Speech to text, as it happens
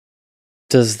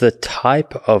Does the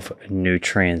type of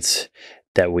nutrients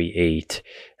that we eat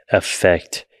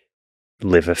affect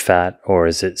liver fat, or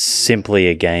is it simply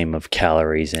a game of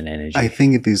calories and energy? I think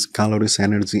it is calories,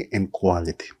 energy, and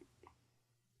quality.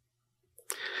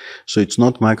 So it's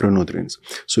not macronutrients.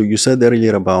 So you said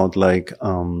earlier about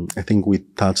I think we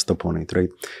touched upon it,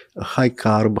 right? High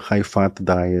carb, high fat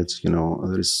diets,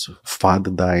 there's fat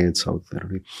diets out there.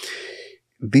 Right?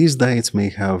 These diets may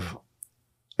have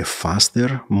a faster,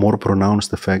 more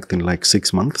pronounced effect in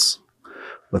 6 months,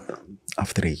 but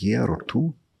after a year or two,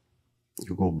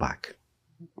 you go back.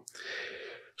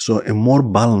 So a more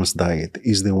balanced diet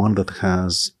is the one that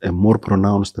has a more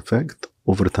pronounced effect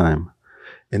over time.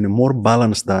 And a more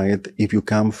balanced diet, if you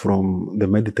come from the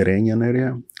Mediterranean area,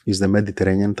 is the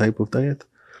Mediterranean type of diet.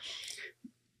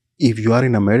 If you are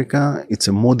in America, it's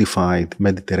a modified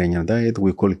Mediterranean diet.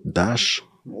 We call it DASH,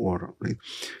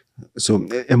 so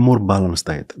a more balanced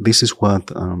diet. This is what,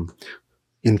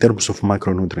 in terms of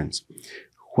macronutrients.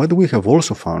 What we have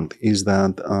also found is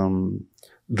that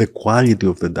the quality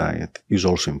of the diet is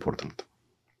also important.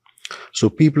 So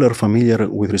people are familiar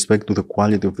with respect to the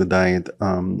quality of the diet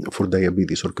for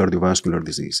diabetes or cardiovascular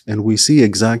disease. And we see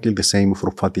exactly the same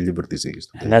for fatty liver disease.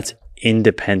 Okay? And that's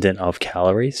independent of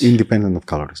calories? Independent of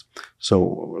calories. So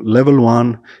level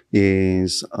 1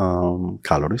 is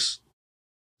calories.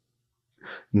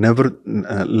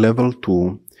 Level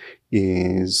 2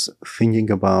 is thinking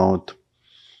about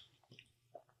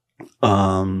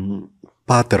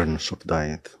patterns of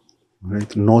diet,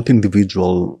 right? Not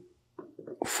individual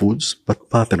foods, but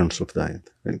patterns of diet,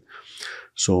 right?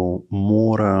 So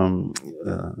more,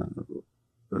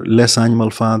 less animal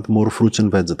fat, more fruits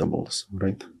and vegetables,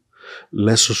 right?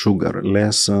 Less sugar,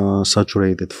 less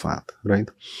saturated fat, right?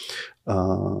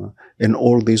 And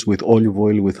all this with olive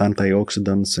oil, with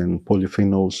antioxidants and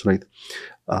polyphenols, right?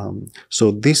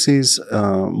 So this is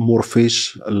more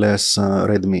fish, less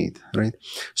red meat, right?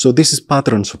 So this is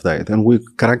patterns of diet, and we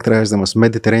characterize them as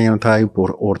Mediterranean type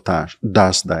or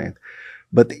DASH diet.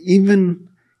 But even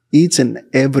each and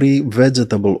every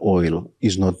vegetable oil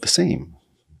is not the same.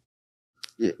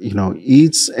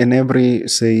 Each and every,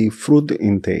 say, fruit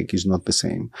intake is not the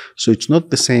same. So it's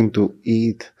not the same to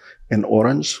eat an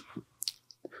orange,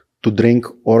 to drink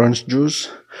orange juice,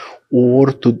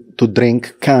 or to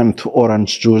drink canned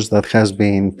orange juice that has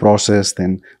been processed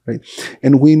right?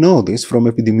 And we know this from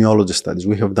epidemiology studies.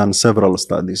 We have done several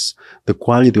studies. The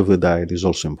quality of the diet is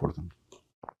also important.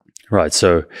 Right.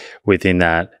 So within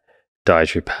that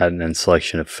dietary pattern and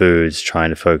selection of foods, trying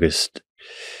to focus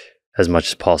as much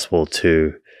as possible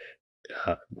to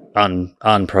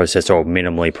unprocessed or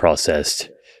minimally processed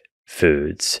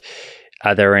foods.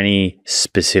 Are there any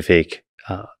specific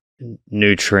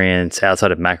nutrients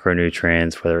outside of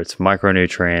macronutrients, whether it's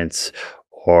micronutrients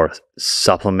or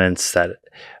supplements, that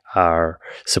are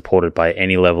supported by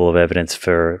any level of evidence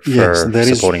for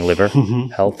supporting liver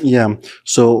health? Yeah.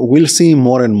 So we'll see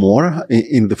more and more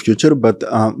in the future, but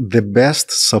the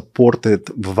best supported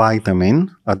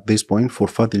vitamin at this point for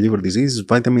fatty liver disease is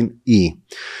vitamin E,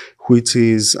 which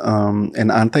is an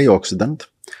antioxidant.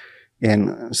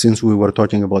 And since we were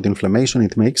talking about inflammation,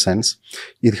 it makes sense.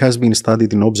 It has been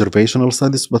studied in observational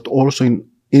studies, but also in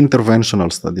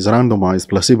interventional studies, randomized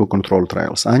placebo-controlled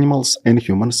trials, animals and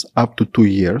humans up to 2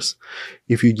 years.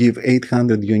 If you give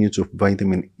 800 units of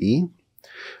vitamin E,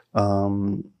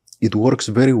 it works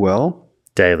very well.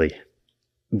 Daily.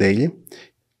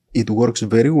 It works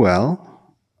very well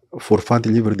for fatty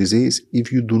liver disease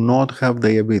if you do not have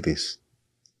diabetes.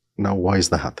 Now, why is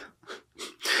that?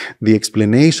 The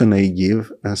explanation I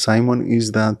give, Simon,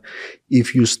 is that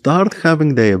if you start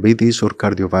having diabetes or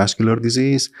cardiovascular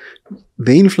disease,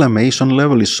 the inflammation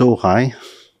level is so high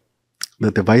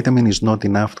that the vitamin is not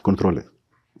enough to control it.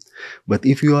 But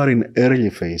if you are in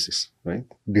early phases, right,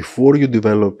 before you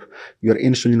develop, you are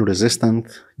insulin resistant,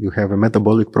 you have a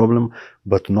metabolic problem,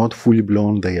 but not fully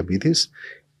blown diabetes,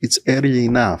 it's early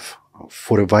enough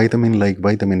for a vitamin like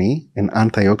vitamin E, an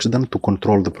antioxidant, to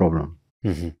control the problem.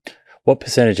 Mm-hmm. What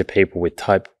percentage of people with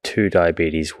type 2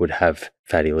 diabetes would have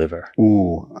fatty liver?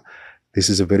 Ooh, this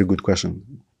is a very good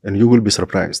question. And you will be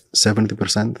surprised.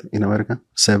 70% in America,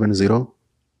 70.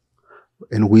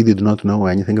 And we did not know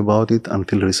anything about it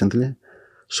until recently.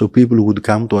 So people would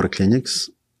come to our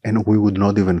clinics and we would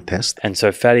not even test. And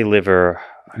so fatty liver,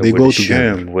 they go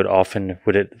together.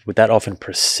 Would that often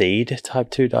precede type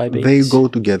 2 diabetes? They go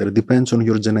together. It depends on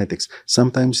your genetics.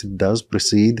 Sometimes it does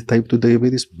precede type 2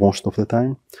 diabetes, most of the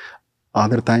time.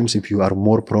 Other times, if you are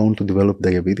more prone to develop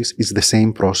diabetes, it's the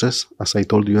same process as I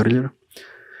told you earlier.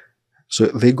 So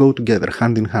they go together,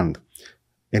 hand in hand.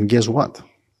 And guess what?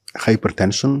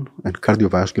 Hypertension and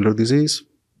cardiovascular disease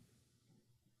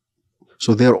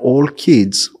So they're all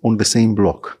kids on the same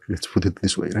block. Let's put it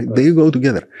this way, right? They go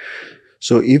together.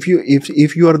 So if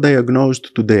you are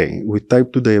diagnosed today with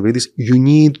type 2 diabetes, you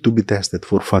need to be tested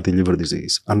for fatty liver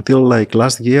disease. Until like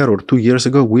last year or 2 years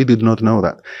ago, we did not know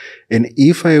that. And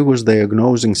if I was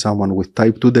diagnosing someone with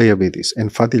type 2 diabetes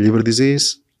and fatty liver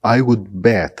disease, I would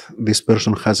bet this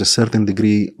person has a certain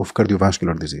degree of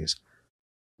cardiovascular disease.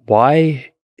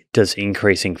 Why does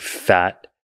increasing fat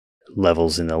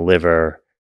levels in the liver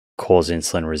cause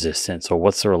insulin resistance? Or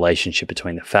what's the relationship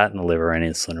between the fat in the liver and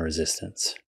insulin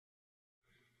resistance?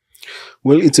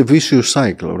 Well, it's a vicious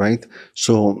cycle, right?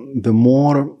 So the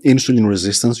more insulin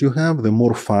resistance you have, the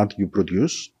more fat you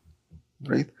produce,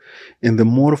 right? And the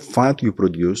more fat you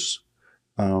produce,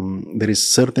 there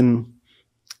is certain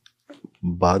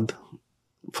bad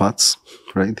fats,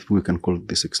 right? If we can call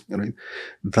this, right?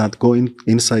 That go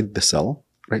inside the cell,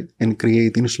 right? And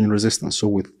create insulin resistance.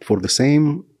 So for the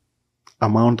same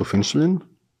amount of insulin,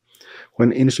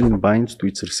 when insulin binds to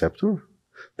its receptor,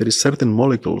 there is certain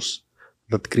molecules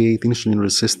that create insulin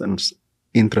resistance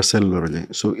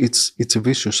intracellularly. So it's a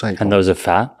vicious cycle. And those are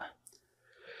fat?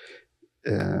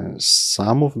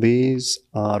 Some of these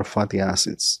are fatty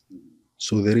acids.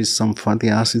 So there is some fatty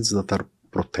acids that are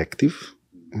protective,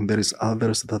 and there is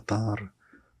others that are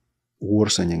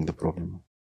worsening the problem.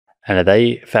 And are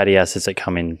they fatty acids that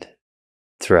come in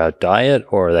through our diet,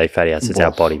 or are they fatty acids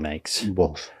our body makes?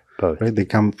 Both. Right? They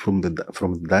come from the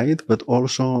diet, but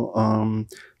also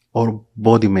our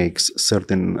body makes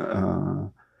certain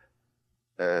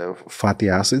fatty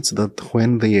acids that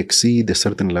when they exceed a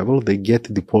certain level, they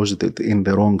get deposited in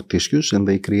the wrong tissues and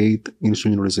they create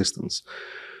insulin resistance.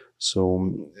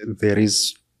 So there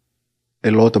is a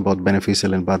lot about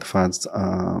beneficial and bad fats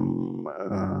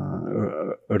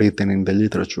written in the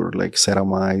literature, like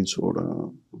ceramides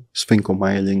or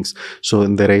sphingomyelins. So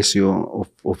in the ratio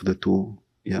of the two,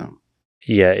 yeah.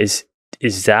 Yeah,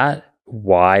 is that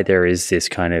why there is this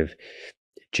kind of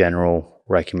general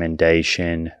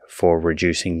recommendation for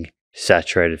reducing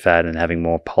saturated fat and having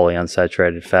more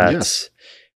polyunsaturated fats? Yes.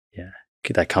 Yeah,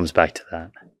 that comes back to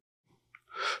that.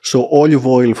 So olive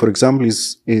oil, for example,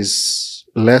 is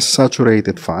less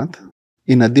saturated fat,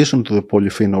 in addition to the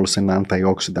polyphenols and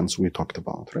antioxidants we talked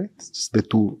about, right? It's the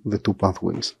two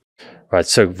pathways. Right.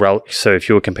 So if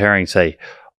you were comparing, say,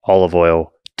 olive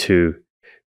oil to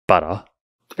butter,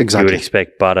 exactly, you would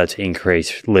expect butter to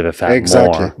increase liver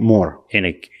fat more in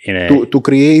a to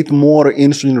create more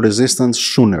insulin resistance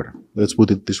sooner. Let's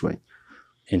put it this way.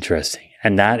 Interesting.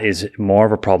 And that is more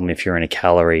of a problem if you're in a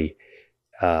calorie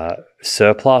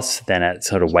surplus than at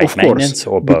sort of weight maintenance,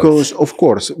 or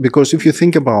both? Because if you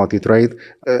think about it, right,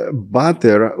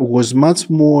 butter was much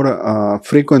more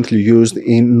frequently used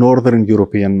in Northern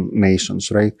European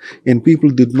nations, right? And people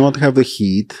did not have the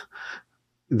heat,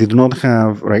 did not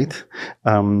have, right?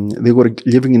 They were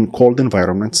living in cold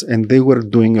environments and they were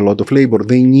doing a lot of labor.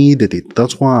 They needed it.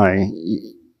 That's why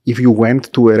if you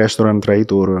went to a restaurant,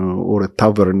 right, or a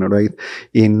tavern, right,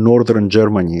 in northern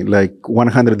Germany, like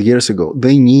 100 years ago,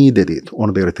 they needed it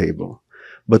on their table.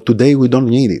 But today we don't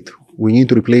need it. We need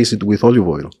to replace it with olive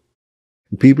oil.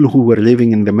 People who were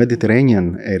living in the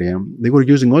Mediterranean area, they were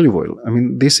using olive oil. I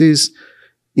mean, this is,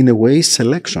 in a way,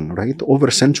 selection, right? Over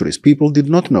centuries. People did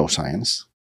not know science.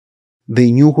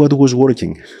 They knew what was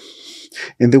working,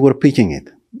 and they were picking it.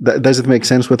 Does it make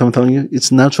sense what I'm telling you?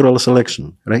 It's natural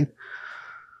selection, right?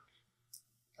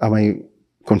 Am I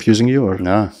confusing you? Or?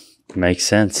 No, it makes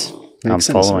sense. I'm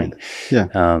following. Right?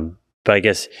 Yeah. But I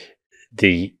guess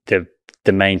the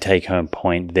main take-home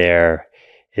point there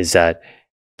is that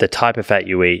the type of fat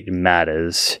you eat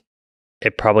matters.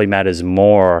 It probably matters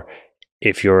more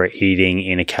if you're eating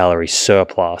in a calorie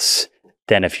surplus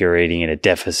than if you're eating in a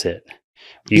deficit.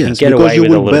 You can get away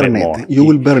with a little bit more. You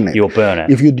will burn it. You'll burn it.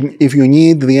 If you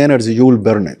need the energy, you will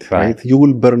burn it, right? You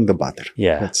will burn the butter.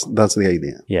 Yeah. That's the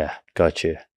idea. Yeah, got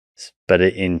you. But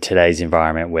in today's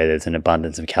environment where there's an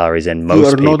abundance of calories and most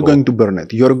people... You are not going to burn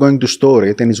it. You are going to store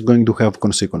it and it's going to have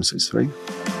consequences, right?